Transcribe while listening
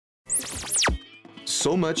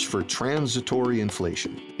So much for transitory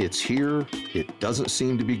inflation. It's here, it doesn't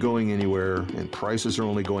seem to be going anywhere, and prices are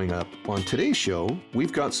only going up. On today's show,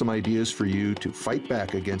 we've got some ideas for you to fight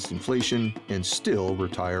back against inflation and still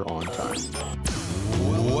retire on time.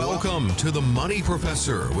 Welcome to The Money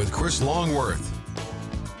Professor with Chris Longworth.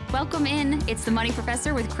 Welcome in. It's The Money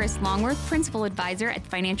Professor with Chris Longworth, Principal Advisor at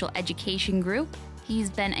Financial Education Group. He's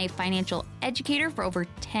been a financial educator for over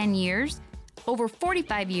 10 years. Over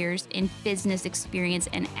 45 years in business experience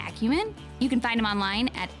and acumen. You can find him online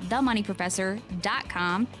at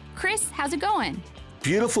themoneyprofessor.com. Chris, how's it going?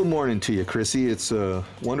 Beautiful morning to you, Chrissy. It's a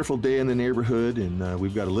wonderful day in the neighborhood, and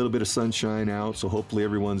we've got a little bit of sunshine out, so hopefully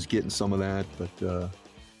everyone's getting some of that, but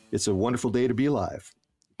it's a wonderful day to be alive.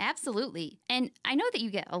 Absolutely. And I know that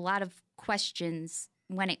you get a lot of questions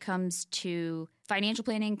when it comes to financial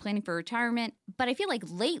planning, planning for retirement, but I feel like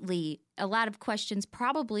lately a lot of questions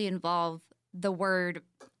probably involve the word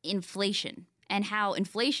inflation and how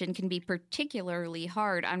inflation can be particularly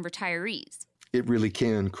hard on retirees. It really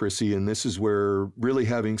can, Chrissy, and this is where really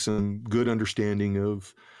having some good understanding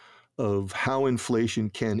of how inflation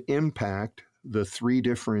can impact the three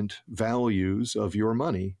different values of your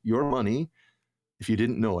money. Your money, if you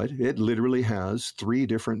didn't know it, it literally has three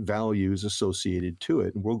different values associated to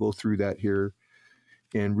it. And we'll go through that here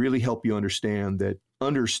and really help you understand that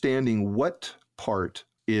understanding what part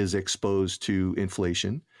is exposed to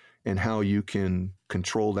inflation and how you can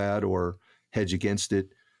control that or hedge against it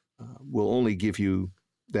will only give you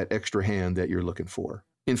that extra hand that you're looking for.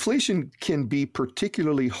 Inflation can be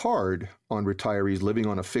particularly hard on retirees living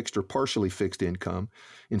on a fixed or partially fixed income.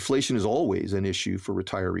 Inflation is always an issue for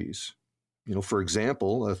retirees. You know, for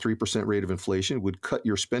example, a 3% rate of inflation would cut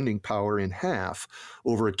your spending power in half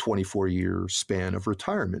over a 24-year span of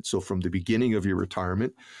retirement. So from the beginning of your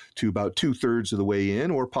retirement to about 2/3 of the way in,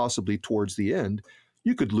 or possibly towards the end,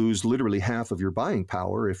 you could lose literally half of your buying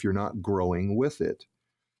power if you're not growing with it.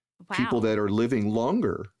 Wow. People that are living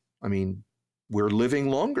longer, I mean, we're living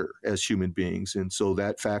longer as human beings. And so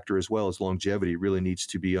that factor as well as longevity really needs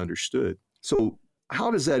to be understood. So how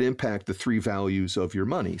does that impact the three values of your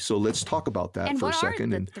money? So let's talk about that for a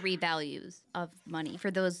second. And what are the three values of money for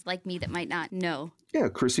those like me that might not know? Yeah,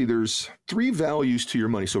 Chrissy, there's three values to your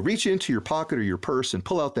money. So reach into your pocket or your purse and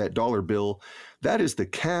pull out that dollar bill. That is the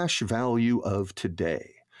cash value of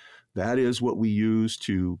today. That is what we use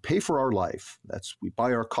to pay for our life. We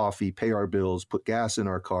buy our coffee, pay our bills, put gas in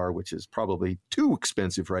our car, which is probably too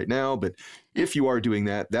expensive right now. But if you are doing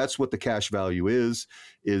that, that's what the cash value is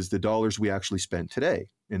the dollars we actually spend today.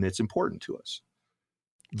 And it's important to us.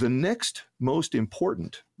 The next most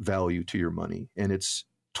important value to your money, and it's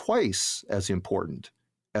twice as important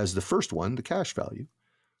as the first one, the cash value,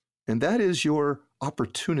 and that is your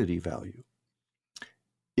opportunity value.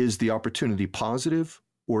 Is the opportunity positive?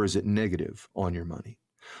 Or is it negative on your money?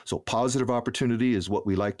 So positive opportunity is what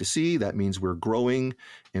we like to see. That means we're growing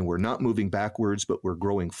and we're not moving backwards, but we're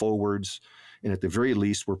growing forwards. And at the very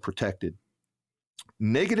least, we're protected.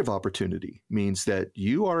 Negative opportunity means that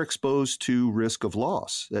you are exposed to risk of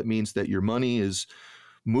loss. That means that your money is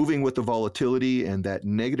moving with the volatility, and that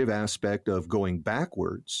negative aspect of going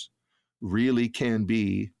backwards really can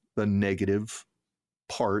be the negative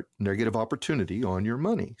opportunity on your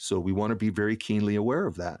money. So we want to be very keenly aware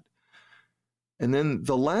of that. And then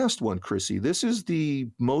the last one, Chrissy, this is the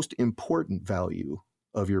most important value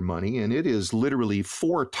of your money, and it is literally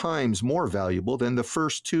 4 times more valuable than the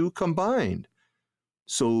first two combined.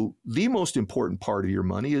 So the most important part of your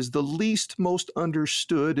money is the least most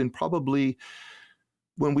understood, and probably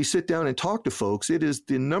when we sit down and talk to folks, it is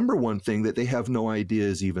the number one thing that they have no idea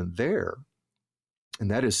is even there. And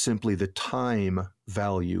that is simply the time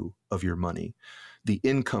value of your money, the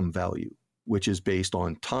income value, which is based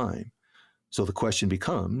on time. So the question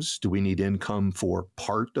becomes, do we need income for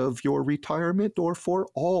part of your retirement or for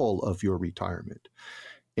all of your retirement?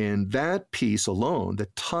 And that piece alone, the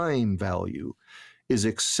time value, is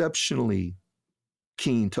exceptionally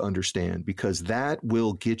keen to understand, because that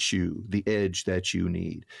will get you the edge that you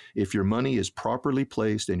need. If your money is properly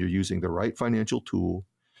placed and you're using the right financial tool,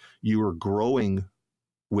 you are growing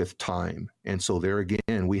with time. And so there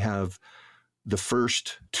again, we have the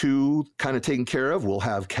first two kind of taken care of. We'll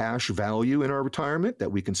have cash value in our retirement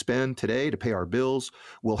that we can spend today to pay our bills.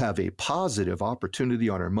 We'll have a positive opportunity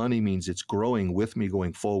on our money, means it's growing with me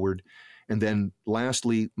going forward. And then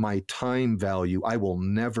lastly, my time value. I will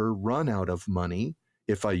never run out of money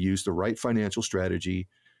if I use the right financial strategy.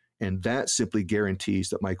 And that simply guarantees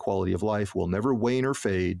that my quality of life will never wane or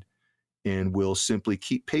fade and will simply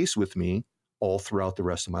keep pace with me all throughout the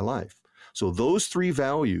rest of my life. So those three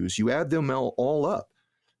values, you add them all up,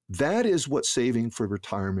 That is what saving for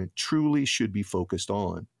retirement truly should be focused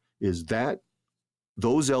on, is that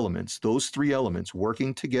those elements, those three elements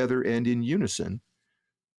working together and in unison,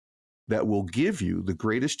 that will give you the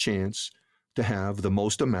greatest chance to have the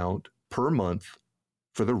most amount per month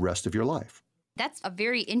for the rest of your life. That's a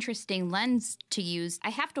very interesting lens to use. I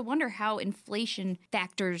have to wonder how inflation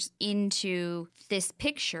factors into this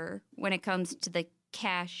picture when it comes to the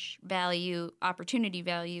cash value, opportunity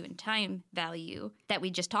value, and time value that we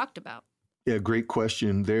just talked about. Yeah, great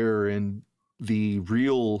question there. And the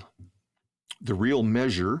real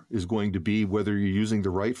measure is going to be whether you're using the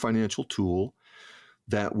right financial tool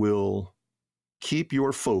that will keep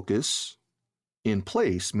your focus in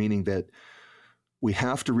place, meaning that we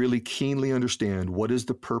have to really keenly understand what is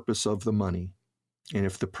the purpose of the money. And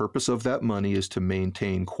if the purpose of that money is to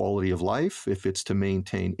maintain quality of life, if it's to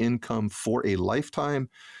maintain income for a lifetime,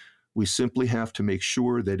 we simply have to make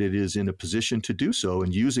sure that it is in a position to do so.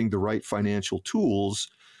 And using the right financial tools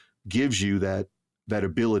gives you that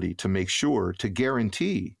ability to make sure, to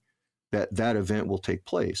guarantee that that event will take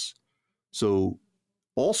place. So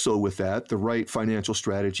also with that, the right financial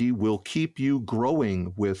strategy will keep you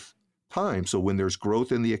growing with time. So when there's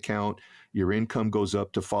growth in the account, your income goes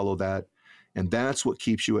up to follow that. And that's what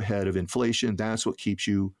keeps you ahead of inflation. That's what keeps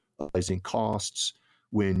you rising costs.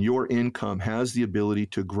 When your income has the ability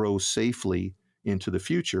to grow safely into the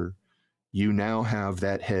future, you now have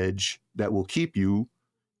that hedge that will keep you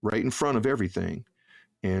right in front of everything.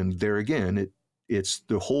 And there again, it's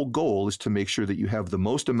the whole goal is to make sure that you have the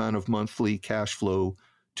most amount of monthly cash flow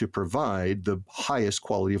to provide the highest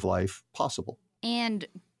quality of life possible. And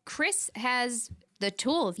Chris has the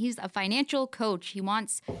tools. He's a financial coach. He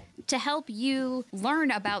wants to help you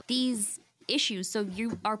learn about these issues so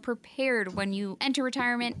you are prepared when you enter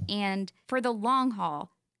retirement and for the long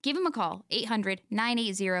haul. Give him a call,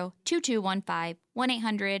 800-980-2215,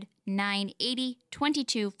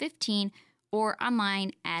 1-800-980-2215, or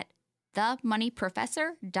online at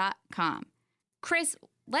themoneyprofessor.com. Chris,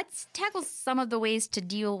 let's tackle some of the ways to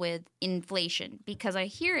deal with inflation, because I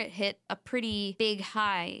hear it hit a pretty big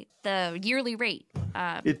high, the yearly rate.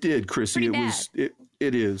 It did, Chrissy.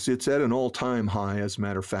 It is. It's at an all-time high, as a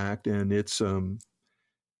matter of fact, and it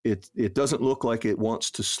doesn't look like it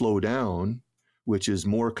wants to slow down, which is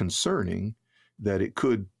more concerning. That it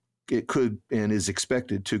could and is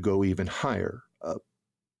expected to go even higher.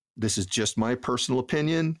 This is just my personal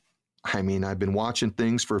opinion. I mean, I've been watching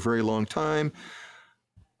things for a very long time.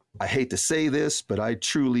 I hate to say this, but I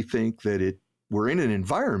truly think that we're in an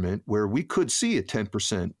environment where we could see a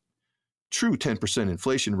true 10%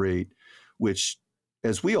 inflation rate, which,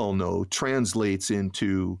 as we all know, translates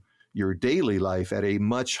into your daily life at a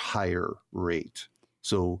much higher rate.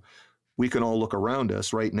 So we can all look around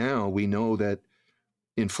us right now. We know that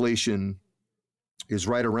inflation is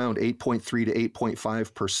right around 8.3 to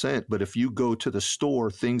 8.5%. But if you go to the store,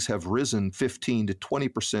 things have risen 15 to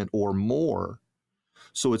 20% or more.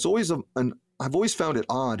 So it's always I've always found it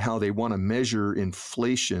odd how they want to measure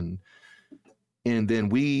inflation. And then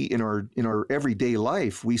we, in our everyday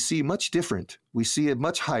life, we see much different. We see a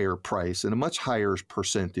much higher price and a much higher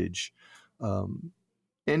percentage. And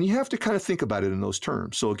you have to kind of think about it in those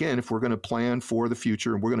terms. So again, if we're going to plan for the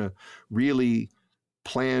future and we're going to really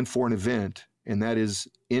plan for an event, and that is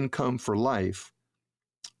income for life,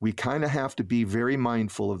 we kind of have to be very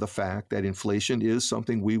mindful of the fact that inflation is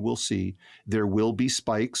something we will see. There will be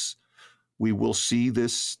spikes. We will see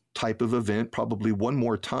this type of event probably one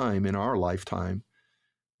more time in our lifetime,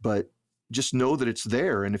 but just know that it's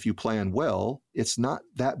there. And if you plan well, it's not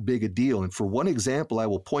that big a deal. And for one example, I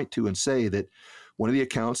will point to and say that one of the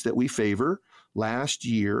accounts that we favor last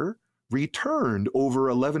year returned over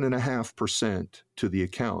 11.5% to the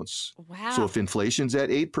accounts. Wow. So if inflation's at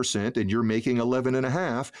 8% and you're making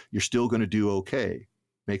 11.5%, you're still going to do okay.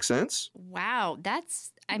 Make sense? Wow.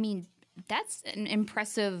 That's an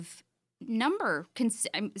impressive number,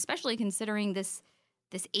 especially considering this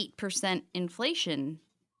 8% inflation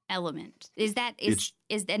element.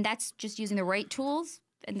 And that's just using the right tools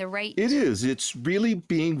and the right. It is. It's really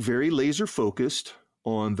being very laser focused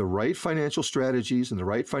on the right financial strategies and the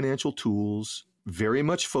right financial tools, very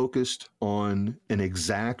much focused on an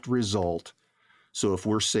exact result. So if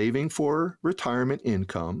we're saving for retirement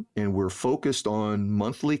income and we're focused on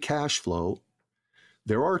monthly cash flow,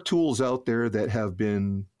 there are tools out there that have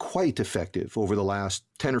been quite effective over the last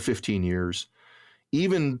 10 or 15 years.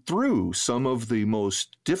 Even through some of the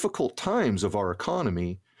most difficult times of our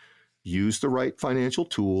economy, use the right financial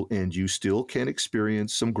tool and you still can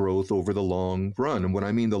experience some growth over the long run. And when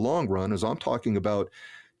I mean the long run is I'm talking about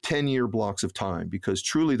 10-year blocks of time, because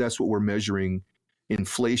truly that's what we're measuring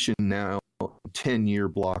inflation now 10-year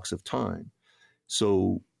blocks of time.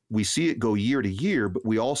 So we see it go year to year, but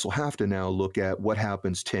we also have to now look at what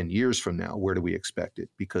happens 10 years from now. Where do we expect it?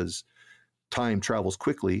 Because time travels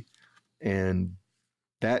quickly and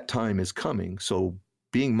that time is coming. So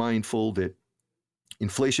being mindful that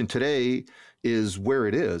inflation today is where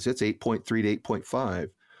it is. It's 8.3 to 8.5.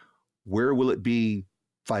 Where will it be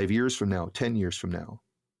 5 years from now, 10 years from now?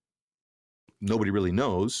 Nobody really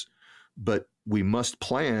knows, but we must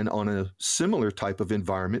plan on a similar type of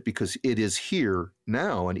environment because it is here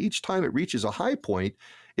now. And each time it reaches a high point,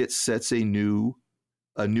 it sets a new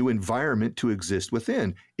environment to exist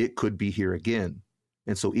within. It could be here again.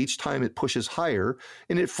 And so each time it pushes higher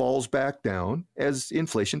and it falls back down as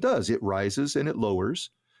inflation does. It rises and it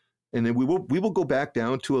lowers. And then we will go back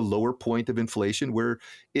down to a lower point of inflation where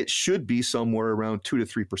it should be somewhere around 2 to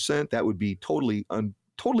 3%. That would be totally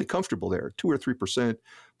comfortable there, 2 or 3%.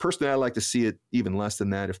 Personally, I like to see it even less than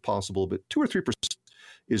that if possible, but 2 or 3%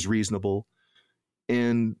 is reasonable.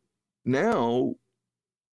 And now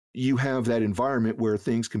you have that environment where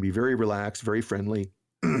things can be very relaxed, very friendly,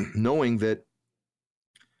 knowing that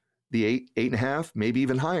the 8.5, maybe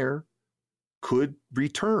even higher, could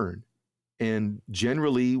return. And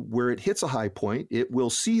generally, where it hits a high point, it will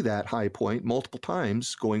see that high point multiple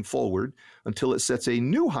times going forward until it sets a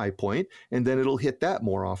new high point, and then it'll hit that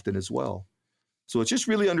more often as well. So it's just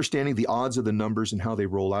really understanding the odds of the numbers and how they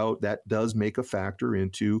roll out. That does make a factor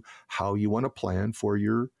into how you want to plan for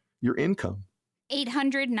your income.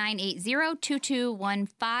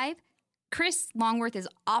 800-980-2215. Chris Longworth is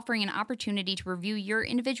offering an opportunity to review your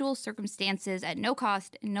individual circumstances at no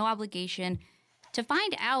cost and no obligation to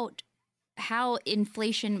find out how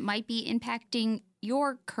inflation might be impacting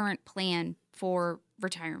your current plan for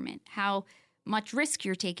retirement, how much risk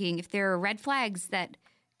you're taking, if there are red flags that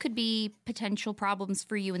could be potential problems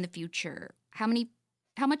for you in the future, how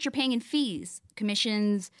much you're paying in fees,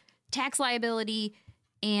 commissions, tax liability,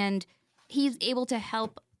 and he's able to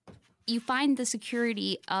help you find the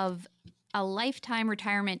security of a lifetime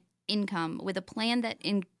retirement income with a plan that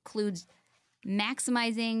includes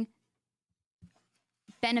maximizing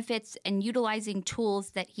benefits and utilizing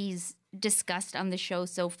tools that he's discussed on the show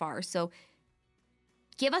so far. So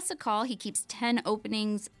give us a call. He keeps 10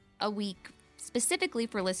 openings a week specifically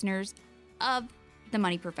for listeners of The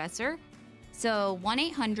Money Professor. So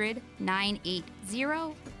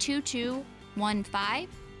 1-800-980-2215,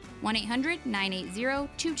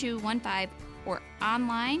 1-800-980-2215, or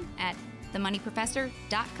online at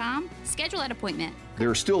themoneyprofessor.com. Schedule that appointment. There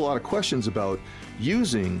are still a lot of questions about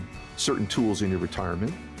using certain tools in your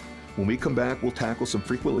retirement. When we come back, we'll tackle some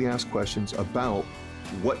frequently asked questions about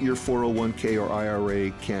what your 401k or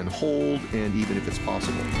IRA can hold and even if it's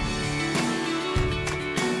possible.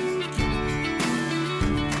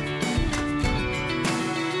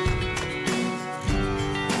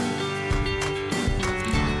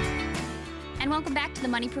 Welcome back to The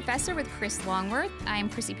Money Professor with Chris Longworth. I'm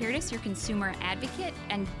Chrissy Paradis, your consumer advocate,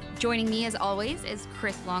 and joining me as always is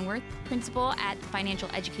Chris Longworth, principal at Financial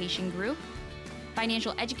Education Group,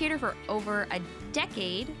 financial educator for over a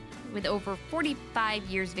decade with over 45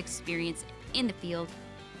 years of experience in the field.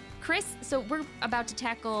 Chris, so we're about to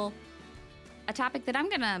tackle a topic that I'm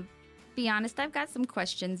going to be honest, I've got some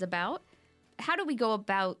questions about. How do we go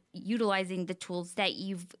about utilizing the tools that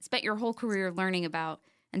you've spent your whole career learning about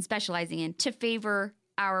and specializing in to favor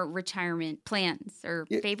our retirement plans or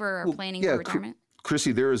favor our planning for retirement?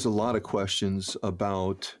 Chrissy, there is a lot of questions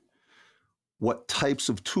about what types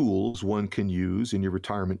of tools one can use in your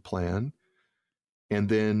retirement plan. And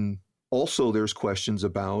then also there's questions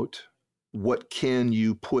about what can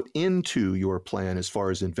you put into your plan as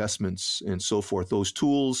far as investments and so forth. Those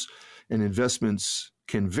tools and investments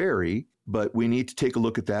can vary, but we need to take a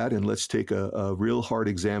look at that and let's take a real hard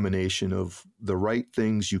examination of the right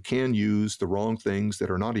things you can use, the wrong things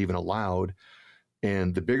that are not even allowed.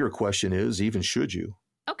 And the bigger question is, even should you?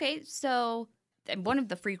 Okay, so one of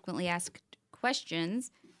the frequently asked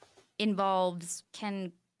questions involves,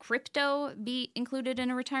 can crypto be included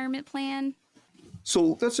in a retirement plan?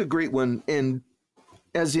 So that's a great one. And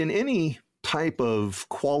as in any type of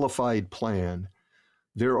qualified plan,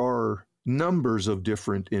 there are numbers of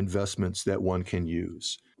different investments that one can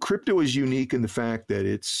use. Crypto is unique in the fact that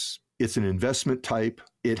it's an investment type.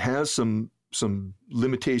 It has some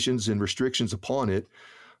limitations and restrictions upon it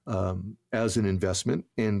as an investment.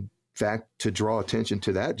 In fact, to draw attention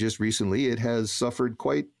to that, just recently, it has suffered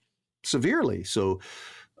quite severely. So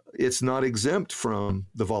it's not exempt from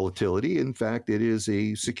the volatility. In fact, it is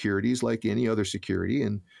a securities like any other security,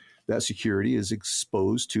 and that security is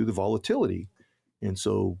exposed to the volatility. And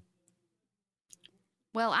so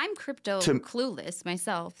Well, I'm crypto clueless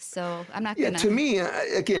myself, so I'm not going to. Yeah, to me,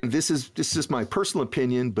 again, this is my personal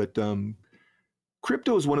opinion, but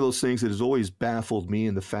crypto is one of those things that has always baffled me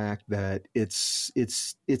in the fact that it's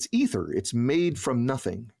ether. It's made from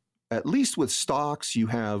nothing. At least with stocks, you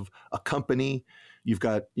have a company, you've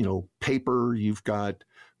got, paper, you've got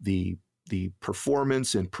the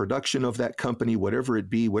performance and production of that company, whatever it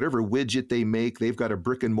be, whatever widget they make, they've got a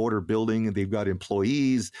brick and mortar building and they've got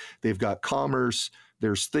employees, they've got commerce.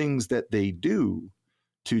 There's things that they do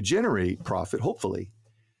to generate profit, hopefully.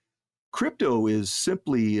 Crypto is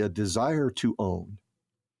simply a desire to own.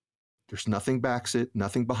 There's nothing backs it,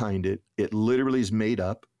 nothing behind it. It literally is made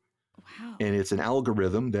up. Wow. And it's an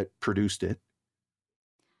algorithm that produced it.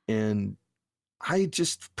 And I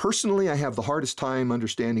just personally, I have the hardest time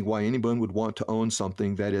understanding why anyone would want to own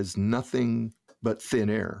something that is nothing but thin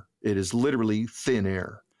air. It is literally thin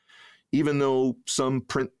air. Even though some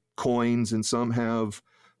print coins and some have,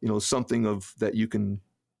 something of that you can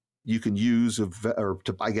use or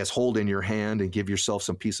to, I guess, hold in your hand and give yourself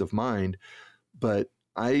some peace of mind. But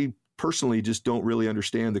I personally just don't really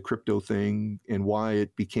understand the crypto thing and why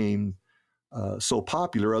it became so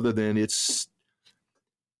popular, other than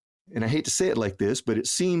and I hate to say it like this, but it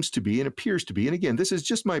seems to be and appears to be, and again, this is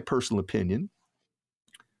just my personal opinion,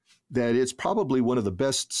 that it's probably one of the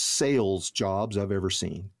best sales jobs I've ever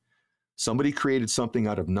seen. Somebody created something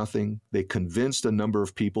out of nothing. They convinced a number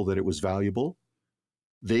of people that it was valuable.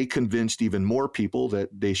 They convinced even more people that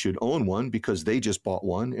they should own one because they just bought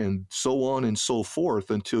one, and so on and so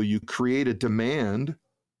forth, until you create a demand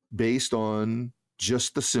based on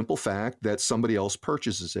just the simple fact that somebody else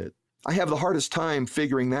purchases it. I have the hardest time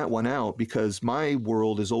figuring that one out because my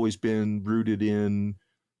world has always been rooted in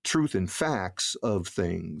truth and facts of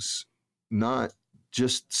things, not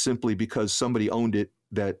just simply because somebody owned it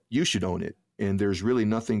that you should own it. And there's really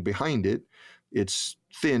nothing behind it. It's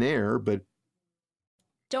thin air, but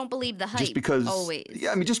don't believe the hype. Always.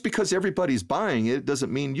 Yeah, just because everybody's buying it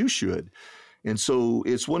doesn't mean you should. And so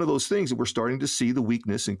it's one of those things that we're starting to see the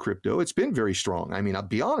weakness in crypto. It's been very strong. I'll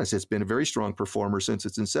be honest, it's been a very strong performer since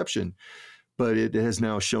its inception, but it has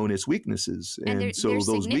now shown its weaknesses. And so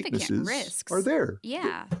those weaknesses risks are there.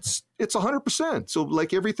 Yeah. It's 100%. So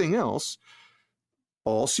like everything else,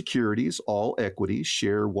 all securities, all equities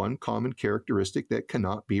share one common characteristic that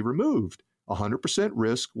cannot be removed. 100%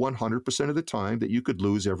 risk 100% of the time that you could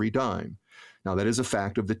lose every dime. Now, that is a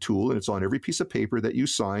fact of the tool, and it's on every piece of paper that you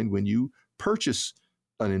sign when you purchase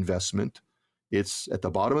an investment. It's at the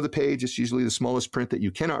bottom of the page. It's usually the smallest print that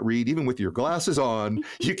you cannot read. Even with your glasses on,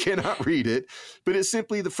 you cannot read it. But it's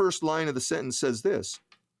simply the first line of the sentence says this.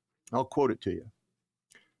 I'll quote it to you.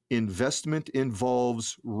 Investment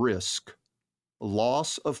involves risk.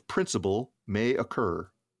 Loss of principal may occur.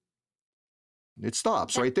 It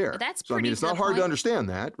stops right there. That's so, it's not hard to understand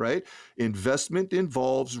that, right? Investment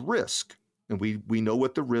involves risk. And we know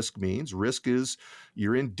what the risk means. Risk is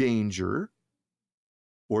you're in danger,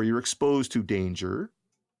 or you're exposed to danger,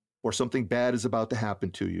 or something bad is about to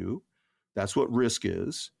happen to you. That's what risk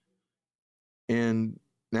is. And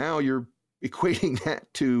now you're equating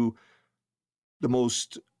that to the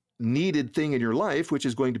most needed thing in your life, which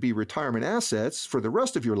is going to be retirement assets for the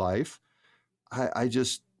rest of your life. I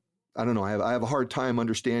don't know. I have a hard time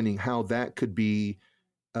understanding how that could be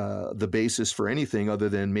the basis for anything other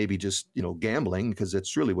than maybe just, gambling, because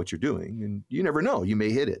that's really what you're doing. And you never know, you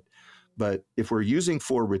may hit it. But if we're using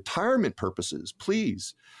for retirement purposes,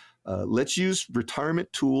 please, let's use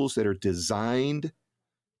retirement tools that are designed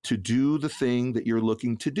to do the thing that you're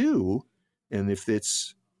looking to do. And if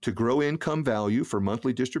it's to grow income value for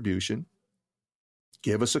monthly distribution,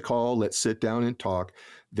 give us a call. Let's sit down and talk.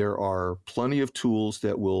 There are plenty of tools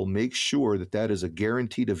that will make sure that that is a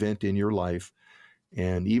guaranteed event in your life.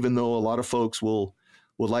 And even though a lot of folks would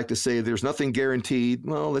like to say there's nothing guaranteed,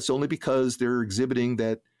 well, that's only because they're exhibiting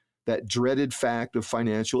that dreaded fact of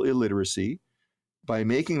financial illiteracy. By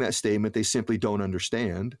making that statement, they simply don't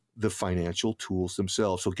understand the financial tools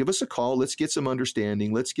themselves. So give us a call. Let's get some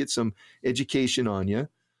understanding. Let's get some education on you.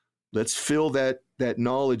 Let's fill that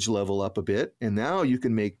knowledge level up a bit. And now you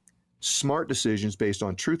can make smart decisions based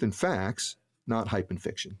on truth and facts, not hype and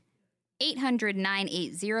fiction.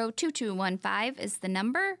 800-980-2215 is the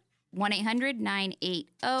number.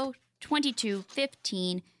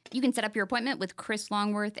 1-800-980-2215. You can set up your appointment with Chris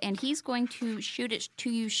Longworth, and he's going to shoot it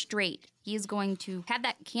to you straight. He's going to have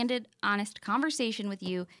that candid, honest conversation with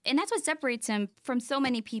you. And that's what separates him from so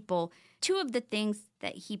many people. Two of the things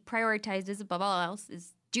that he prioritizes above all else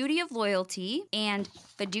is duty of loyalty and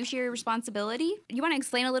fiduciary responsibility. You want to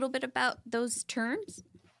explain a little bit about those terms?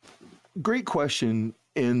 Great question.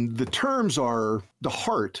 And the terms are the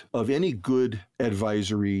heart of any good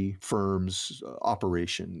advisory firm's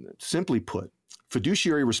operation. Simply put,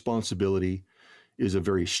 fiduciary responsibility is a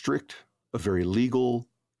very strict, a very legal,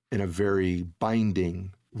 and a very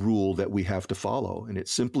binding rule that we have to follow. And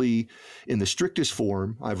it's simply, in the strictest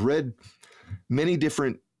form, I've read many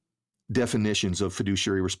different definitions of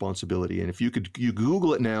fiduciary responsibility. And if you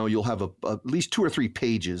Google it now, you'll have at least 2 or 3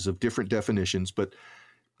 pages of different definitions. But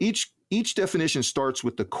each definition starts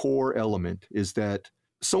with the core element is that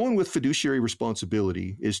someone with fiduciary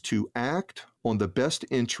responsibility is to act on the best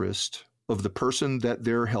interest of the person that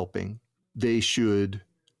they're helping. They should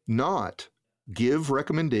not give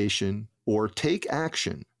recommendation or take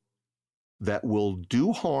action that will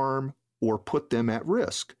do harm or put them at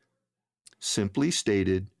risk. Simply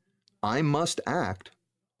stated, I must act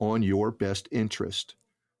on your best interest.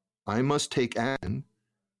 I must take action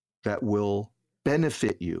that will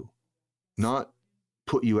benefit you, not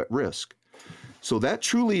put you at risk. So that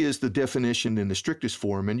truly is the definition in the strictest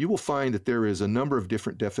form, and you will find that there is a number of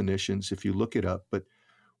different definitions if you look it up, but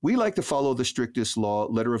we like to follow the strictest law,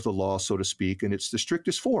 letter of the law, so to speak, and it's the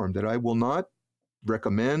strictest form that I will not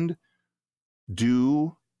recommend,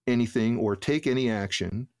 do anything, or take any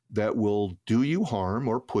action that will do you harm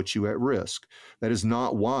or put you at risk. That is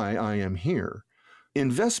not why I am here.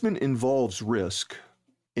 Investment involves risk,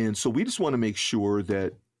 and so we just want to make sure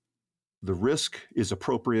that the risk is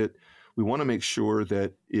appropriate. We want to make sure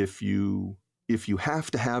that if you have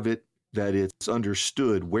to have it, that it's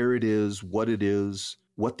understood where it is, what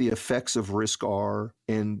the effects of risk are.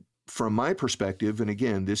 And from my perspective, and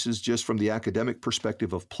again, this is just from the academic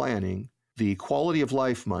perspective of planning, the quality of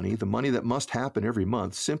life money, the money that must happen every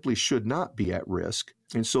month, simply should not be at risk.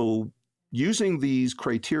 And so using these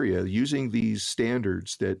criteria, using these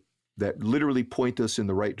standards that literally point us in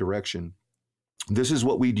the right direction, this is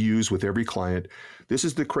what we'd use with every client. This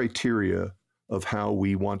is the criteria of how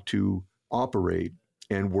we want to operate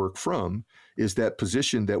and work from, is that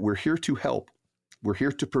position that we're here to help. We're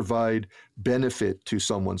here to provide benefit to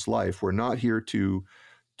someone's life. We're not here to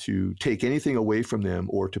take anything away from them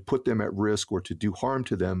or to put them at risk or to do harm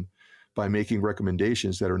to them by making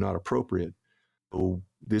recommendations that are not appropriate. So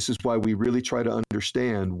this is why we really try to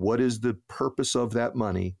understand what is the purpose of that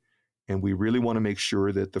money, and we really want to make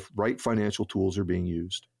sure that the right financial tools are being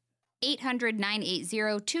used.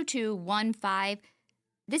 800-980-2215.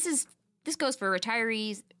 This goes for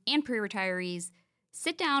retirees and pre-retirees.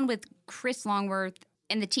 Sit down with Chris Longworth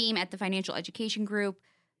and the team at the Financial Education Group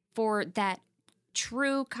for that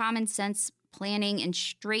true common sense planning and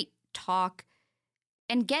straight talk,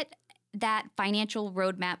 and get that financial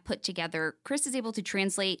roadmap put together. Chris is able to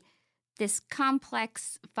translate this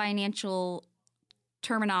complex financial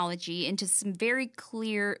terminology into some very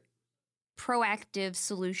clear, proactive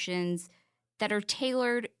solutions that are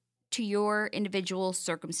tailored to your individual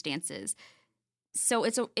circumstances. So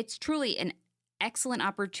it's truly an excellent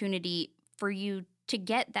opportunity for you to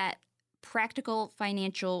get that practical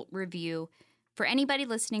financial review. For anybody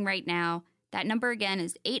listening right now, that number again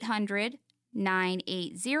is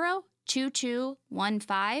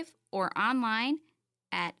 800-980-2215 or online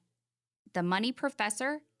at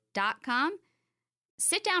themoneyprofessor.com.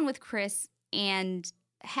 Sit down with Chris and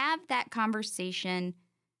have that conversation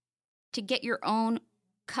to get your own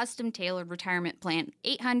custom-tailored retirement plan.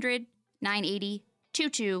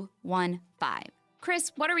 800-980-2215.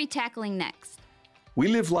 Chris, what are we tackling next? We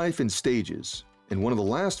live life in stages, and one of the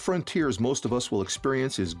last frontiers most of us will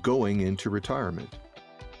experience is going into retirement.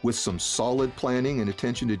 With some solid planning and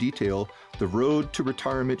attention to detail, the road to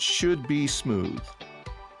retirement should be smooth.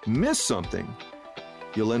 Miss something,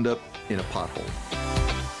 you'll end up in a pothole.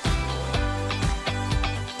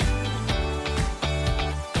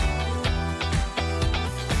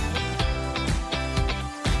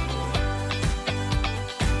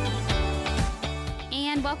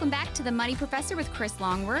 Welcome back to The Money Professor with Chris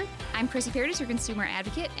Longworth. I'm Prissy Paradis, your consumer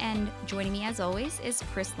advocate, and joining me as always is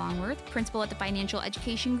Chris Longworth, principal at the Financial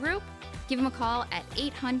Education Group. Give him a call at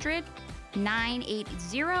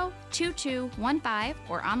 800-980-2215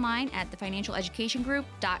 or online at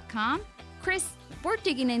thefinancialeducationgroup.com. Chris, we're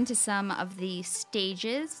digging into some of the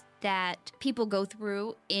stages that people go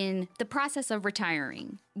through in the process of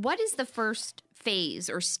retiring. What is the first phase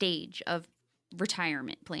or stage of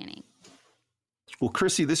retirement planning? Well,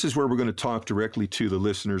 Chrissy, this is where we're going to talk directly to the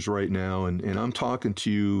listeners right now, and I'm talking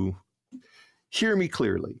to you. Hear me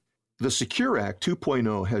clearly. The Secure Act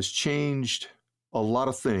 2.0 has changed a lot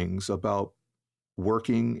of things about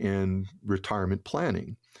working and retirement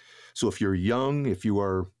planning. So if you're young, if you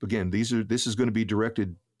are, again, this is going to be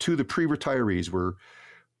directed to the pre-retirees.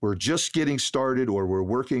 we're just getting started or we're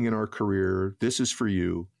working in our career, this is for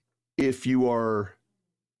you. If you are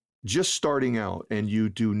just starting out and you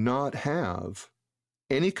do not have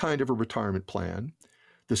any kind of a retirement plan,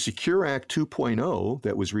 the Secure Act 2.0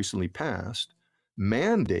 that was recently passed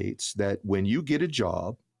mandates that when you get a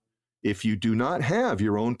job, if you do not have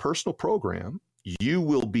your own personal program, you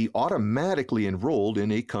will be automatically enrolled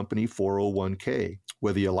in a company 401k,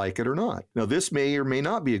 whether you like it or not. Now, this may or may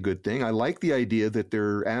not be a good thing. I like the idea that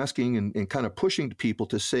they're asking and kind of pushing people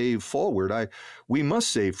to save forward. We must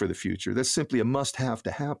save for the future. That's simply a must-have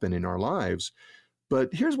to happen in our lives. But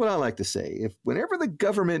here's what I like to say. Whenever the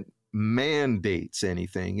government mandates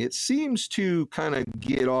anything, it seems to kind of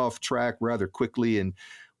get off track rather quickly, and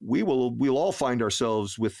we'll all find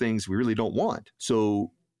ourselves with things we really don't want.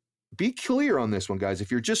 So be clear on this one, guys.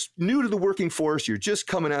 If you're just new to the working force, you're just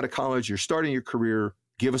coming out of college, you're starting your career,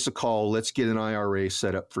 give us a call. Let's get an IRA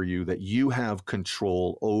set up for you that you have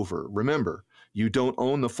control over. Remember, you don't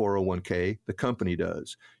own the 401k, the company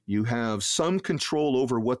does. You have some control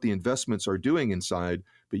over what the investments are doing inside,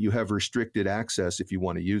 but you have restricted access if you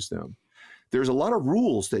want to use them. There's a lot of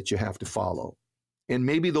rules that you have to follow, and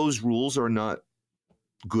maybe those rules are not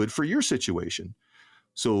good for your situation.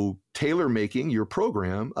 So tailor making your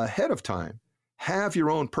program ahead of time. Have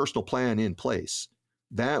your own personal plan in place.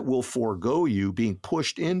 That will forego you being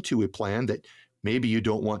pushed into a plan that maybe you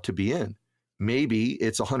don't want to be in. Maybe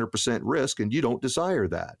it's 100% risk and you don't desire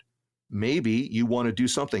that. Maybe you want to do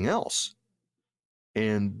something else.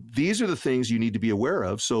 And these are the things you need to be aware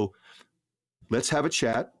of. So let's have a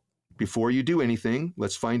chat before you do anything.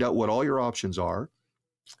 Let's find out what all your options are,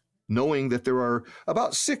 knowing that there are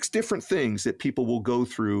about 6 different things that people will go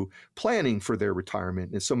through planning for their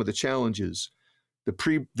retirement and some of the challenges. The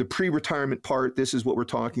pre-retirement part, this is what we're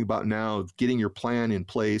talking about now, getting your plan in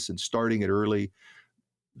place and starting it early.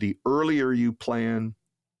 The earlier you plan,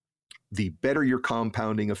 the better your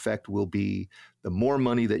compounding effect will be, the more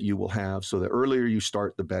money that you will have. So the earlier you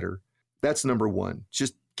start, the better. That's number one,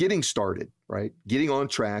 just getting started, right? Getting on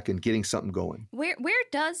track and getting something going. Where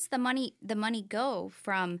does the money go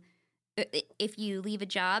from? If you leave a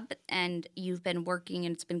job and you've been working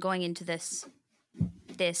and it's been going into this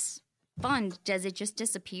fund, does it just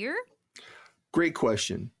disappear? Great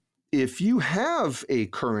question. If you have a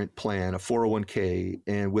current plan, a 401k,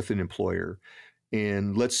 and with an employer,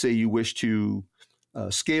 and let's say you wish to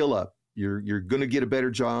scale up, you're going to get a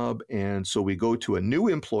better job, and so we go to a new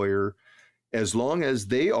employer, as long as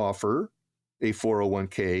they offer a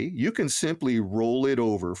 401k, you can simply roll it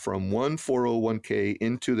over from one 401k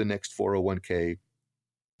into the next 401k.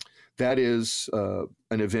 That is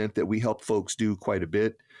an event that we help folks do quite a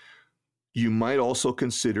bit. You might also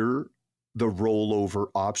consider the rollover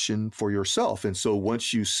option for yourself. And so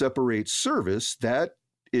once you separate service, that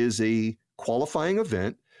is a qualifying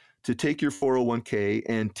event to take your 401k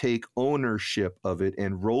and take ownership of it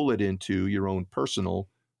and roll it into your own personal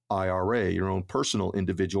IRA, your own personal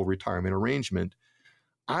individual retirement arrangement.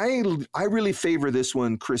 I really favor this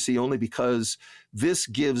one, Chrissy, only because this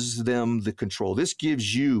gives them the control. This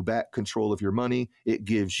gives you back control of your money. It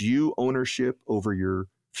gives you ownership over your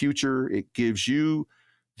future. It gives you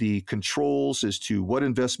the controls as to what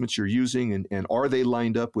investments you're using and are they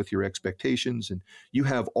lined up with your expectations. And you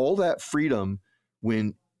have all that freedom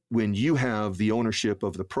when you have the ownership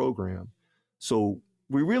of the program. So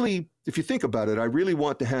we really, if you think about it, I really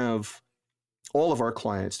want to have all of our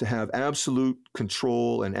clients to have absolute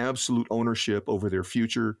control and absolute ownership over their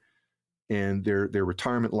future and their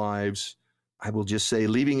retirement lives. I will just say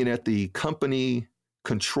leaving it at the company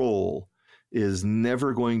control is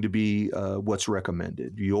never going to be what's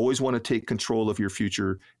recommended. You always want to take control of your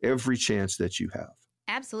future every chance that you have.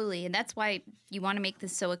 Absolutely. And that's why you want to make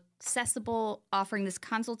this so accessible, offering this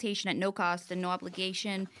consultation at no cost and no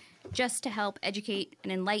obligation, just to help educate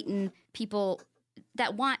and enlighten people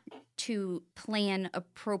that want to plan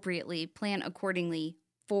appropriately, plan accordingly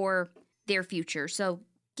for their future. So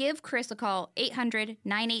give Chris a call,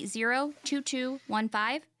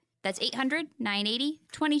 800-980-2215. That's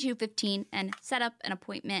 800-980-2215, and set up an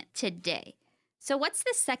appointment today. So what's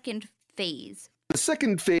the second phase? The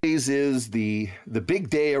second phase is the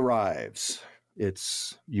big day arrives.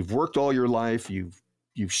 You've worked all your life, you've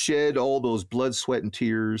shed all those blood, sweat, and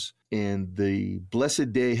tears, and the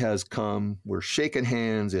blessed day has come. We're shaking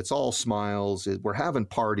hands, it's all smiles, we're having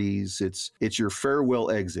parties, it's your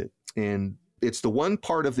farewell exit. And it's the one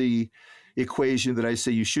part of the equation that I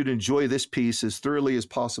say you should enjoy this piece as thoroughly as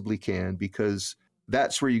possibly can, because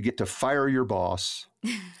that's where you get to fire your boss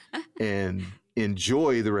and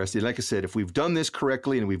enjoy the rest of it. Like I said, if we've done this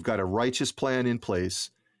correctly and we've got a righteous plan in place,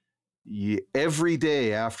 every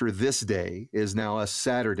day after this day is now a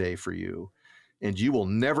Saturday for you, and you will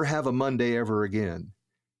never have a Monday ever again.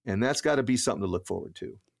 And that's got to be something to look forward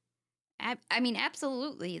to. I mean,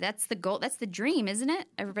 absolutely. That's the goal. That's the dream, isn't it?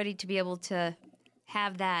 Everybody to be able to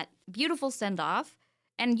have that beautiful send-off.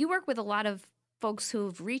 And you work with a lot of folks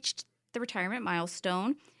who've reached the retirement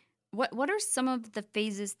milestone. What are some of the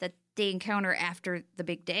phases that they encounter after the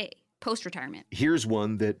big day, post-retirement? Here's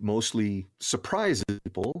one that mostly surprises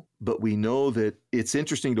people, but we know that it's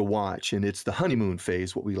interesting to watch, and it's the honeymoon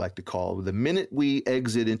phase, what we like to call. The minute we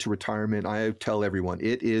exit into retirement, I tell everyone,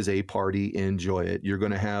 it is a party, enjoy it. You're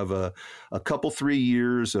going to have a couple, 3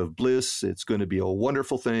 years of bliss. It's going to be a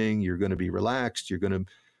wonderful thing. You're going to be relaxed. You're going to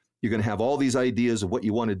have all these ideas of what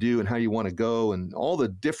you want to do and how you want to go, and all the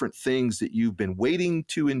different things that you've been waiting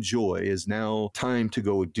to enjoy is now time to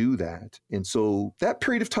go do that. And so that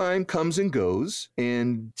period of time comes and goes,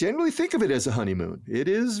 and generally think of it as a honeymoon. It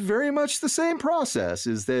is very much the same process,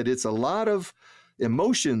 is that it's a lot of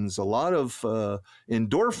emotions, a lot of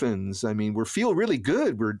endorphins. I mean, we feel really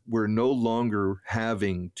good. We're no longer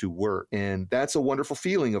having to work. And that's a wonderful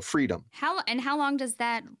feeling of freedom. How long does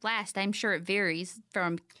that last? I'm sure it varies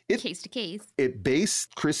from case to case.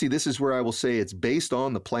 Chrissy, this is where I will say it's based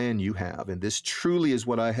on the plan you have. And this truly is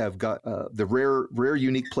what I have got the rare,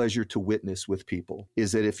 unique pleasure to witness with people,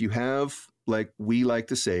 is that if you have, like we like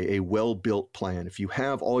to say, a well-built plan, if you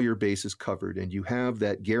have all your bases covered and you have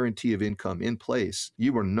that guarantee of income in place,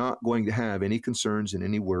 you are not going to have any concerns and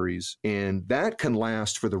any worries. And that can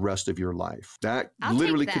last for the rest of your life. That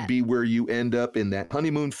literally could be where you end up in that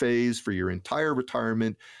honeymoon phase for your entire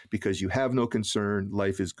retirement because you have no concern,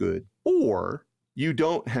 life is good. Or you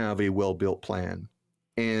don't have a well-built plan.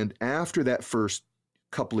 And after that first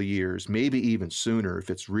couple of years, maybe even sooner, if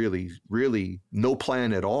it's really, really no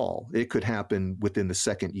plan at all, it could happen within the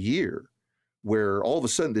second year, where all of a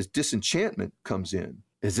sudden this disenchantment comes in.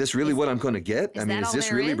 Is this really what I'm going to get? I mean, is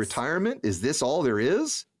this really retirement? Is this all there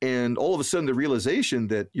is? And all of a sudden the realization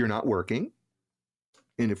that you're not working.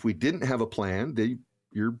 And if we didn't have a plan,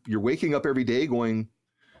 you're waking up every day going,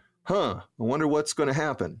 I wonder what's going to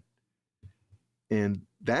happen. And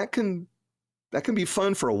that can be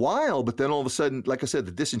fun for a while, but then all of a sudden, like I said,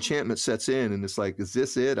 the disenchantment sets in, and it's like, is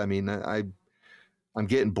this it? I mean, I'm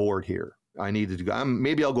getting bored here. I needed to go.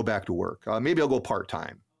 Maybe I'll go back to work. Maybe I'll go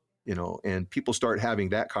part-time, and people start having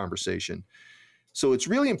that conversation. So it's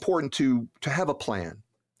really important to have a plan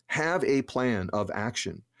of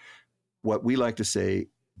action. What we like to say,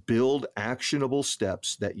 build actionable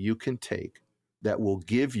steps that you can take that will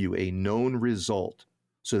give you a known result,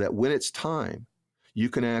 so that when it's time, you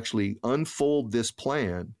can actually unfold this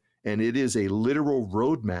plan, and it is a literal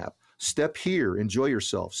roadmap. Step here, enjoy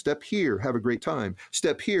yourself. Step here, have a great time.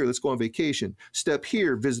 Step here, let's go on vacation. Step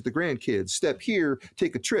here, visit the grandkids. Step here,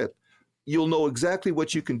 take a trip. You'll know exactly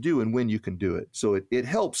what you can do and when you can do it. So it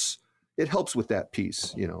helps with that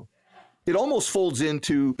piece, It almost folds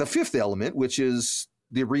into the fifth element, which is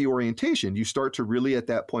the reorientation. You start to really at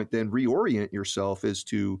that point then reorient yourself as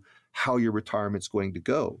to how your retirement's going to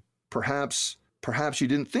go. Perhaps you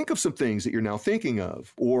didn't think of some things that you're now thinking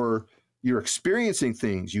of, or you're experiencing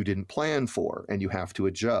things you didn't plan for and you have to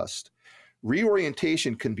adjust.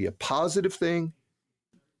 Reorientation can be a positive thing.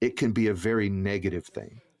 It can be a very negative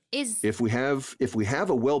thing. If we have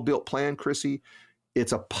a well-built plan, Chrissy,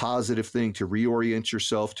 it's a positive thing to reorient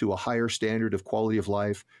yourself to a higher standard of quality of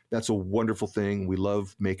life. That's a wonderful thing. We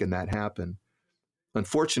love making that happen.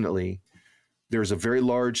 Unfortunately, there's a very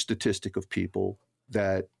large statistic of people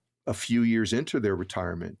that a few years into their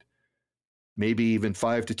retirement, maybe even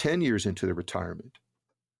 5 to 10 years into their retirement,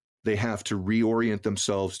 they have to reorient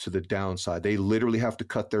themselves to the downside. They literally have to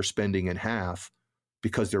cut their spending in half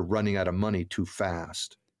because they're running out of money too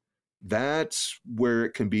fast. That's where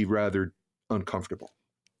it can be rather uncomfortable.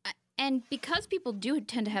 And because people do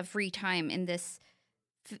tend to have free time in this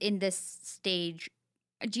stage,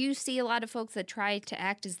 do you see a lot of folks that try to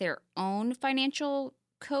act as their own financial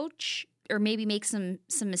coach, or maybe make some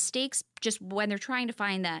mistakes just when they're trying to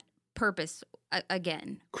find that purpose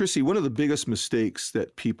again? Chrissy, one of the biggest mistakes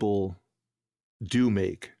that people do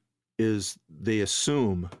make is they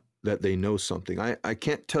assume that they know something. I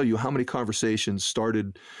can't tell you how many conversations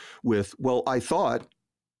started with, well, I thought,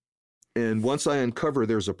 and once I uncover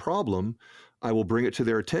there's a problem, I will bring it to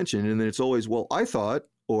their attention. And then it's always, well, I thought,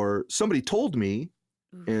 or somebody told me,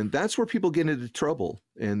 and that's where people get into trouble.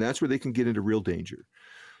 And that's where they can get into real danger.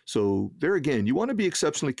 So there again, you want to be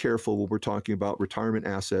exceptionally careful when we're talking about retirement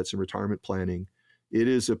assets and retirement planning. It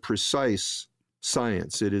is a precise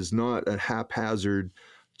science. It is not a haphazard,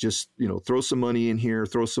 just, throw some money in here,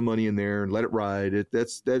 throw some money in there and let it ride.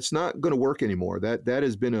 That's not going to work anymore. That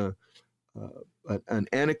has been an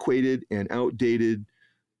antiquated and outdated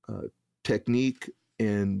technique.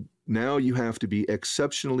 And now you have to be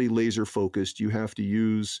exceptionally laser focused. You have to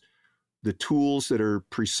use the tools that are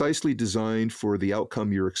precisely designed for the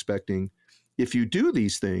outcome you're expecting. If you do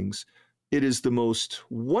these things, it is the most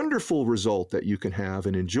wonderful result that you can have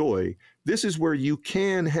and enjoy. This is where you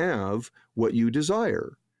can have what you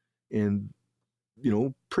desire. And,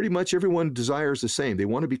 pretty much everyone desires the same. They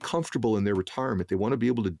want to be comfortable in their retirement. They want to be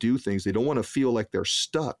able to do things. They don't want to feel like they're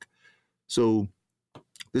stuck. So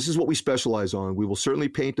this is what we specialize on. We will certainly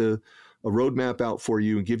paint a roadmap out for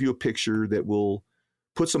you and give you a picture that will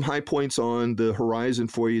put some high points on the horizon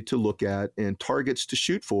for you to look at and targets to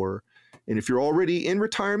shoot for. And if you're already in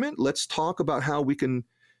retirement, let's talk about how we can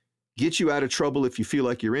get you out of trouble if you feel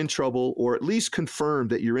like you're in trouble, or at least confirm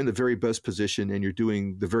that you're in the very best position and you're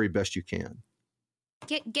doing the very best you can.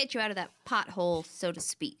 Get you out of that pothole, so to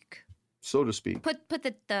speak. So to speak. Put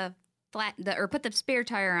the spare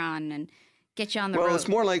tire on and get you on the road. Well, it's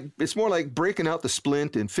more like breaking out the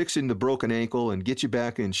splint and fixing the broken ankle and get you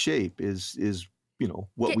back in shape is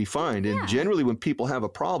what we find. And generally when people have a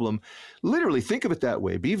problem, literally think of it that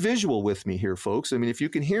way. Be visual with me here, folks. I mean, if you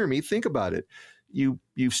can hear me, think about it.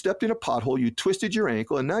 You've stepped in a pothole, you twisted your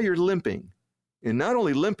ankle, and now you're limping. And not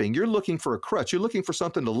only limping, you're looking for a crutch. You're looking for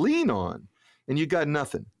something to lean on, and you got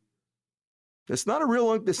nothing. It's not a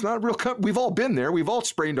real, we've all been there. We've all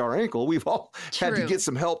sprained our ankle. We've all had to get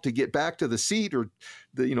some help to get back to the seat or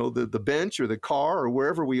the bench or the car or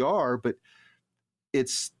wherever we are. But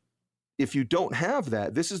if you don't have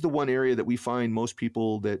that, this is the one area that we find most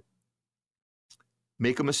people that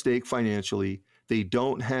make a mistake financially. They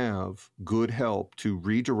don't have good help to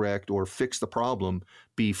redirect or fix the problem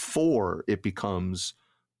before it becomes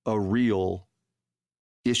a real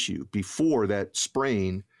issue, before that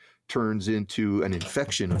sprain turns into an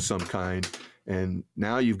infection of some kind. And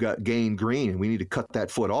now you've got gangrene and we need to cut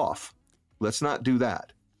that foot off. Let's not do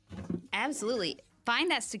that. Absolutely.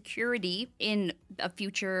 Find that security in a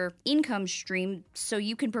future income stream so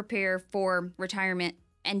you can prepare for retirement,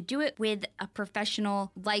 and do it with a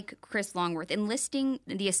professional like Chris Longworth. Enlisting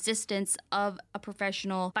the assistance of a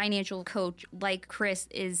professional financial coach like Chris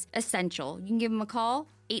is essential. You can give him a call,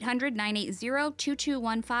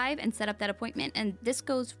 800-980-2215, and set up that appointment. And this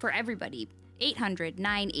goes for everybody.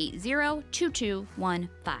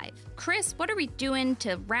 800-980-2215. Chris, what are we doing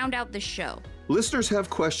to round out the show? Listeners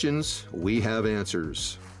have questions, we have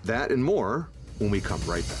answers. That and more when we come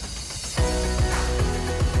right back.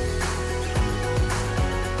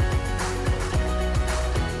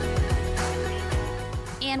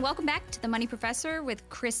 And welcome back to The Money Professor with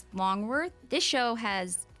Chris Longworth. This show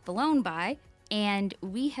has flown by, and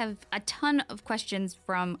we have a ton of questions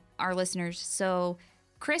from our listeners. So,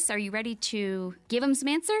 Chris, are you ready to give them some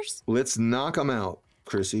answers? Let's knock them out,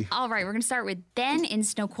 Chrissy. All right, we're going to start with Ben in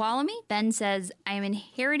Snoqualmie. Ben says, I am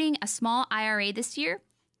inheriting a small IRA this year.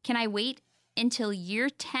 Can I wait until year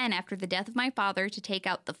 10 after the death of my father to take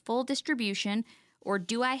out the full distribution, or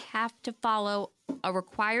do I have to follow a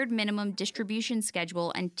required minimum distribution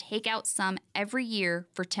schedule and take out some every year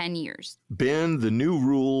for 10 years? Ben, the new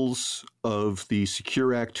rules of the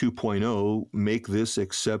Secure Act 2.0 make this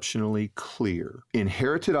exceptionally clear.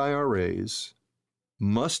 Inherited IRAs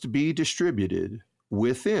must be distributed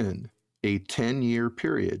within a 10-year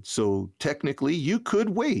period. So technically, you could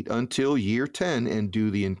wait until year 10 and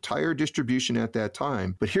do the entire distribution at that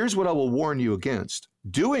time. But here's what I will warn you against.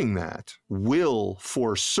 Doing that will,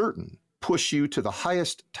 for certain, push you to the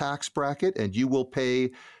highest tax bracket, and you will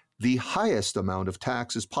pay the highest amount of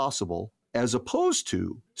taxes possible, as opposed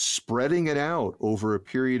to spreading it out over a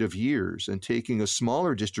period of years and taking a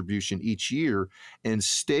smaller distribution each year and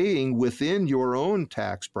staying within your own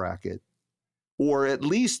tax bracket, or at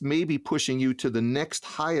least maybe pushing you to the next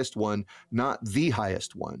highest one, not the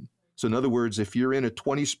highest one. So in other words, if you're in a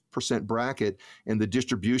 20% bracket and the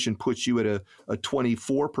distribution puts you at a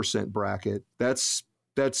 24% bracket, that's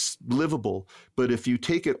livable. But if you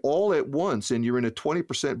take it all at once and you're in a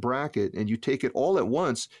 20% bracket and you take it all at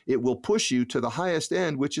once, it will push you to the highest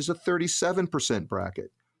end, which is a 37%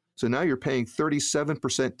 bracket. So now you're paying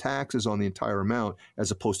 37% taxes on the entire amount as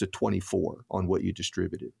opposed to 24% on what you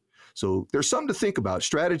distributed. So there's something to think about.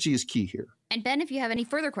 Strategy is key here. And Ben, if you have any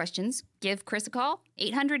further questions, give Chris a call,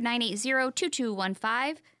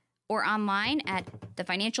 800-980-2215, or online at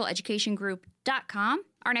thefinancialeducationgroup.com.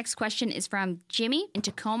 Our next question is from Jimmy in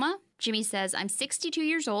Tacoma. Jimmy says, I'm 62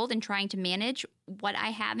 years old and trying to manage what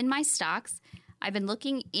I have in my stocks. I've been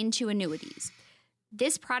looking into annuities.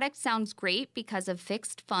 This product sounds great because of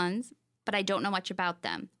fixed funds, but I don't know much about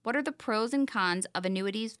them. What are the pros and cons of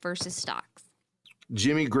annuities versus stocks?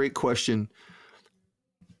 Jimmy, great question.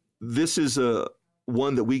 this is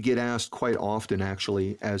one that we get asked quite often,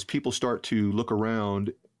 actually, as people start to look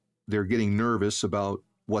around. They're getting nervous about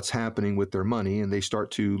what's happening with their money, and they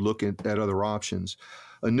start to look at other options.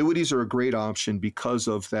 Annuities are a great option because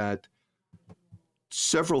of that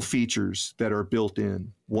several features that are built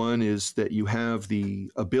in. One is that you have the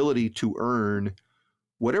ability to earn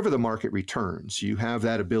whatever the market returns. You have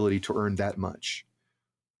that ability to earn that much.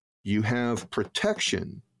 You have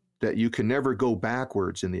protection that you can never go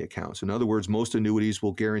backwards in the accounts. In other words, most annuities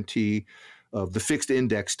will guarantee the fixed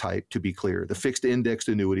index type, to be clear. The fixed indexed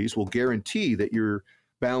annuities will guarantee that your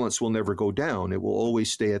balance will never go down. It will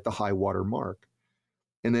always stay at the high water mark.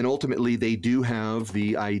 And then ultimately, they do have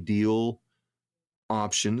the ideal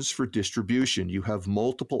options for distribution. You have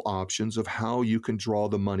multiple options of how you can draw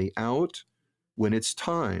the money out when it's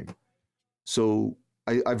time. So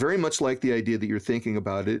I very much like the idea that you're thinking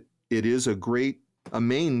about it. It is a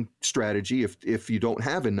main strategy if you don't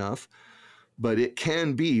have enough, but it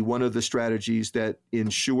can be one of the strategies that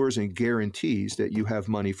ensures and guarantees that you have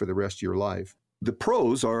money for the rest of your life. The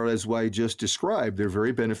pros are, as I just described, they're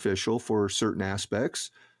very beneficial for certain aspects.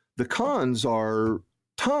 The cons are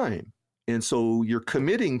time. And so you're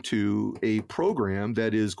committing to a program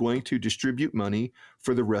that is going to distribute money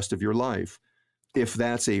for the rest of your life. If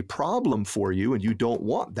that's a problem for you and you don't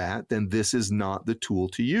want that, then this is not the tool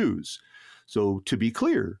to use. So to be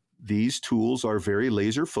clear, these tools are very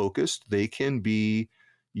laser focused. They can be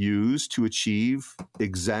used to achieve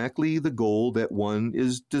exactly the goal that one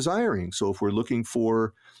is desiring. So if we're looking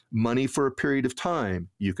for money for a period of time,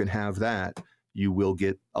 you can have that. You will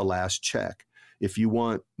get a last check. If you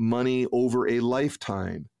want money over a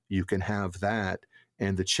lifetime, you can have that,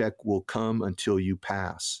 and the check will come until you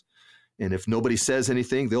pass. And if nobody says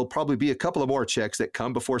anything, there'll probably be a couple of more checks that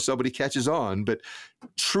come before somebody catches on. But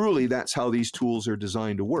truly, that's how these tools are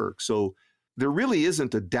designed to work. So there really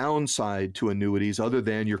isn't a downside to annuities other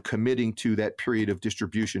than you're committing to that period of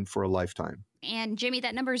distribution for a lifetime. And Jimmy,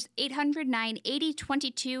 that number is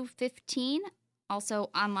 800-980-2215. Also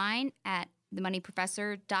online at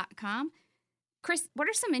themoneyprofessor.com. Chris, what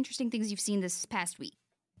are some interesting things you've seen this past week?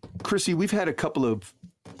 Chrissy, we've had a couple of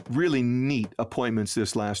really neat appointments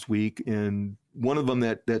this last week, and one of them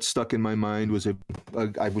that stuck in my mind was I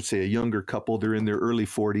would say a younger couple. They're in their early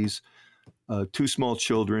 40s, two small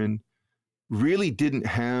children, really didn't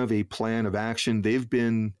have a plan of action. They've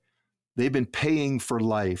been paying for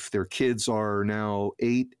life. Their kids are now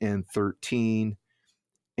 8 and 13,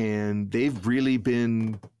 and they've really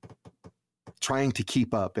been trying to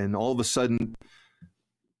keep up. And all of a sudden,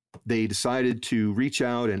 they decided to reach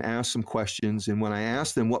out and ask some questions. And when I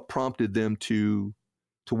asked them what prompted them to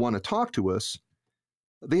want to talk to us,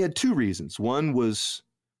 they had two reasons. One was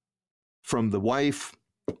from the wife.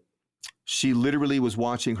 She literally was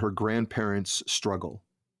watching her grandparents struggle.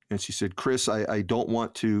 And she said, Chris, I don't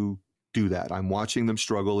want to do that. I'm watching them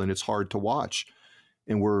struggle, and it's hard to watch.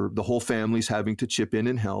 And the whole family's having to chip in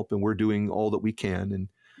and help, and we're doing all that we can. And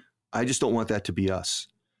I just don't want that to be us.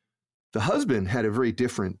 The husband had a very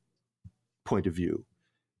different point of view.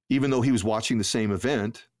 Even though he was watching the same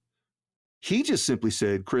event, he just simply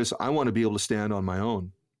said, Chris, I want to be able to stand on my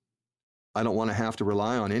own. I don't want to have to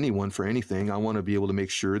rely on anyone for anything. I want to be able to make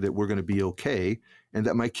sure that we're going to be okay and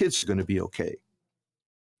that my kids are going to be okay.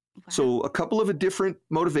 Wow. So a couple of different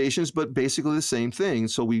motivations, but basically the same thing.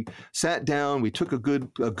 So we sat down, we took a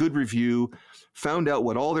good review, found out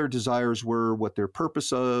what all their desires were, what their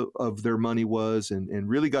purpose of their money was, and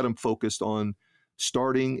really got them focused on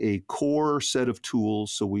starting a core set of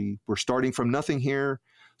tools. So we're starting from nothing here.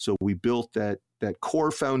 So we built that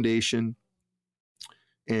core foundation,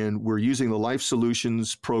 and we're using the Life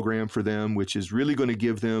Solutions program for them, which is really going to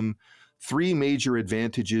give them 3 major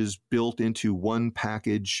advantages built into one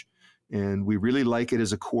package. And we really like it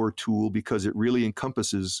as a core tool because it really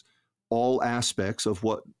encompasses all aspects of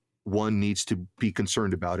what one needs to be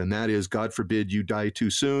concerned about. And that is, God forbid you die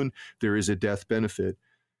too soon, there is a death benefit.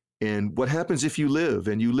 And what happens if you live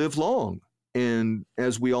and you live long? And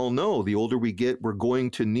as we all know, the older we get, we're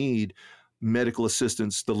going to need medical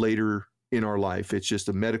assistance the later in our life. It's just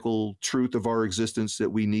a medical truth of our existence that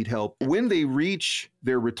we need help. When they reach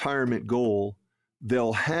their retirement goal,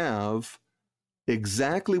 they'll have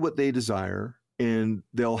exactly what they desire, and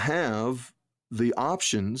they'll have the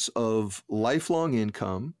options of lifelong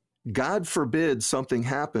income. God forbid something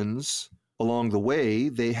happens along the way.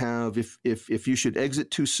 They have, if you should exit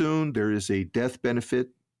too soon, there is a death benefit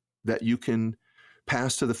that you can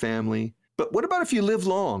pass to the family. But what about if you live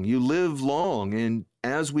long? You live long, and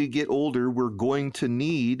as we get older, we're going to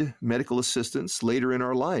need medical assistance later in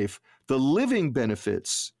our life. The living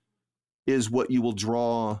benefits is what you will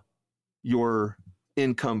draw your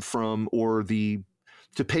income from, or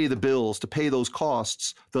to pay the bills, to pay those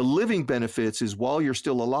costs. The living benefits is while you're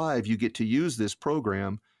still alive, you get to use this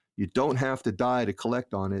program. You don't have to die to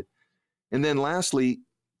collect on it. And then lastly,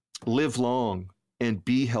 live long and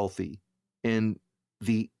be healthy. And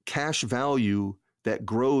the cash value that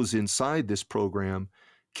grows inside this program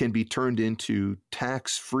can be turned into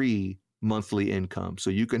tax-free monthly income. So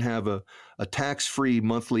you can have a tax-free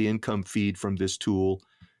monthly income feed from this tool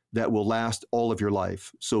that will last all of your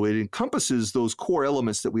life. So it encompasses those core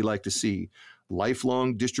elements that we like to see.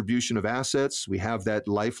 Lifelong distribution of assets. We have that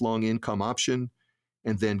lifelong income option.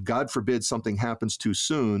 And then God forbid something happens too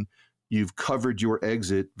soon, you've covered your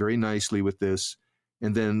exit very nicely with this.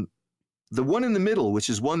 And then the one in the middle, which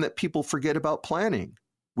is one that people forget about planning.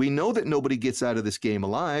 We know that nobody gets out of this game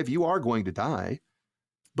alive. You are going to die.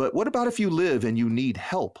 But what about if you live and you need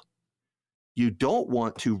help? You don't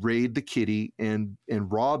want to raid the kitty and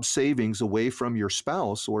rob savings away from your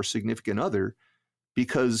spouse or significant other,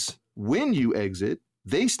 because when you exit,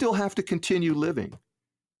 they still have to continue living.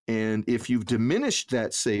 And if you've diminished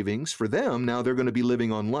that savings for them, now they're going to be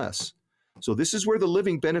living on less. So this is where the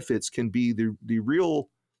living benefits can be the real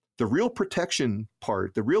protection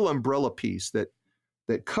part, the real umbrella piece that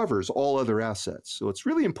covers all other assets. So it's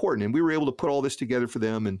really important. And we were able to put all this together for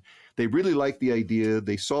them, and they really liked the idea.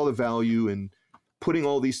 They saw the value in putting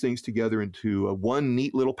all these things together into one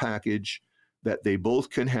neat little package that they both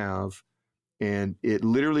can have. And it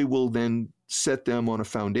literally will then set them on a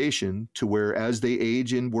foundation to where, as they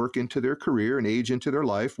age and work into their career and age into their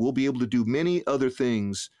life, we'll be able to do many other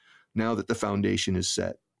things now that the foundation is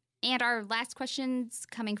set. And our last question's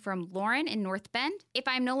coming from Lauren in North Bend. If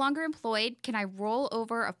I'm no longer employed, can I roll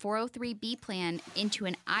over a 403B plan into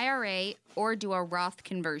an IRA or do a Roth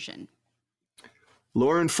conversion?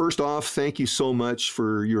 Lauren, first off, thank you so much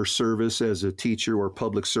for your service as a teacher or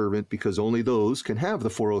public servant, because only those can have the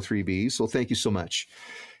 403B. So thank you so much.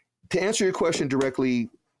 To answer your question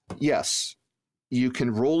directly, yes, you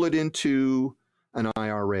can roll it into an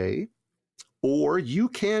IRA, or you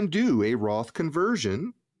can do a Roth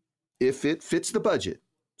conversion if it fits the budget.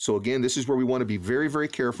 So again, this is where we want to be very, very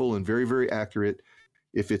careful and very, very accurate.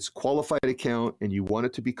 If it's qualified account and you want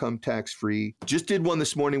it to become tax-free, just did one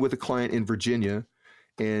this morning with a client in Virginia,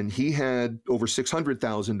 and he had over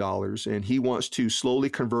 $600,000, and he wants to slowly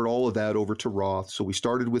convert all of that over to Roth. So we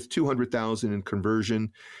started with $200,000 in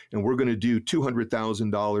conversion, and we're going to do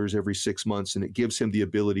 $200,000 every 6 months, and it gives him the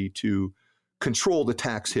ability to control the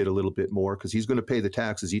tax hit a little bit more, because he's going to pay the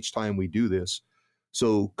taxes each time we do this.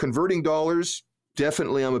 So converting dollars,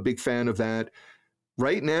 definitely I'm a big fan of that.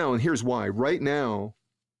 Right now, and here's why. Right now,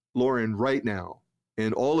 Lauren, right now,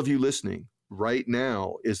 and all of you listening, right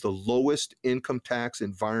now is the lowest income tax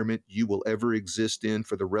environment you will ever exist in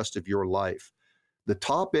for the rest of your life. The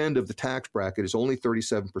top end of the tax bracket is only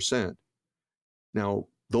 37%. Now,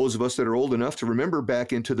 those of us that are old enough to remember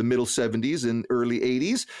back into the middle 70s and early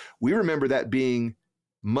 80s, we remember that being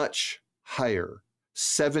much higher.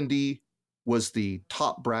 70 was the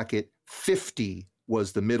top bracket, 50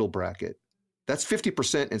 was the middle bracket. That's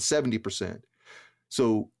 50% and 70%.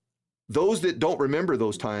 So those that don't remember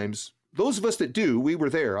those times, those of us that do, we were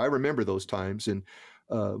there. I remember those times, and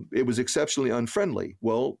it was exceptionally unfriendly.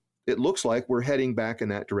 Well, it looks like we're heading back in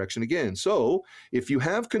that direction again. So if you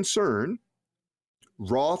have concern,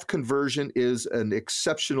 Roth conversion is an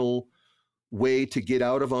exceptional way to get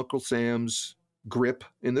out of Uncle Sam's grip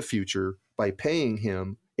in the future by paying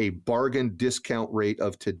him a bargain discount rate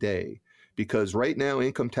of today, because right now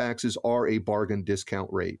income taxes are a bargain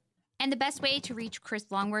discount rate. And the best way to reach Chris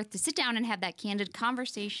Longworth to sit down and have that candid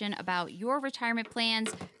conversation about your retirement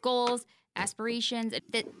plans, goals, aspirations,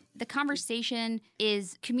 that the conversation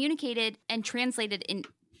is communicated and translated in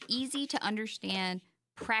easy to understand,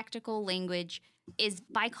 practical language, is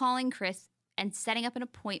by calling Chris and setting up an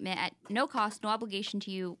appointment at no cost, no obligation to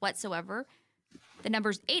you whatsoever. The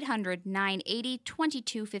number's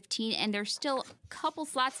 800-980-2215, and there's still a couple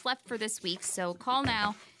slots left for this week, so call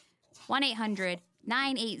now,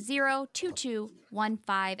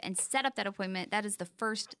 1-800-980-2215, and set up that appointment. That is the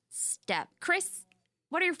first step. Chris,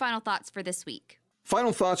 what are your final thoughts for this week?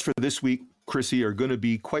 Final thoughts for this week, Chrissy, are going to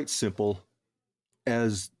be quite simple.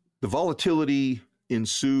 As the volatility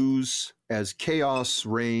ensues, as chaos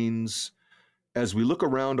reigns, as we look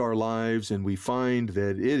around our lives and we find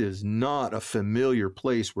that it is not a familiar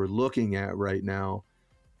place we're looking at right now,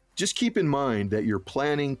 just keep in mind that your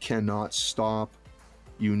planning cannot stop.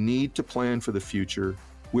 You need to plan for the future.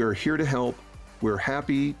 We're here to help. We're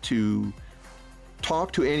happy to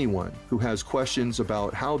talk to anyone who has questions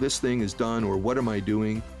about how this thing is done, or what am I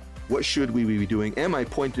doing? What should we be doing? Am I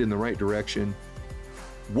pointed in the right direction?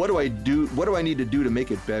 what do I do? What do I need to do to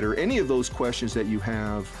make it better? Any of those questions that you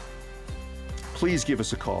have, please give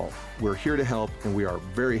us a call. We're here to help, and we are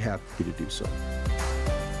very happy to do so.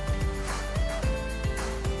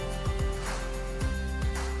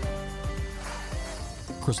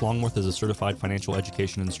 Chris Longworth is a certified financial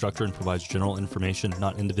education instructor and provides general information,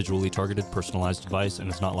 not individually targeted, personalized advice, and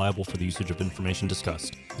is not liable for the usage of information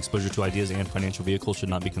discussed. Exposure to ideas and financial vehicles should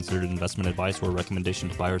not be considered investment advice or a recommendation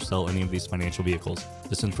to buy or sell any of these financial vehicles.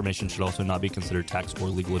 This information should also not be considered tax or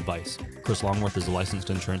legal advice. Chris Longworth is a licensed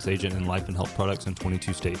insurance agent in life and health products in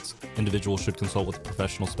 22 states. Individuals should consult with a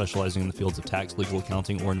professional specializing in the fields of tax, legal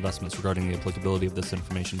accounting, or investments regarding the applicability of this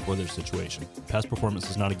information for their situation. Past performance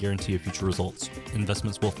is not a guarantee of future results.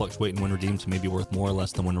 Investments will fluctuate and when redeemed may be worth more or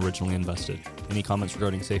less than when originally invested. Any comments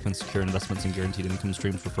regarding safe and secure investments and guaranteed income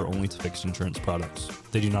streams refer only to fixed insurance products.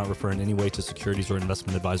 They do not refer in any way to securities or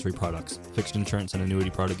investment advisory products. Fixed insurance and annuity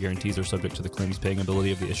product guarantees are subject to the claims paying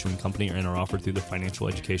ability of the issuing company and are offered through the Financial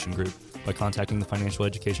Education Group. By contacting the Financial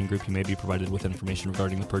Education Group, you may be provided with information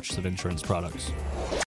regarding the purchase of insurance products.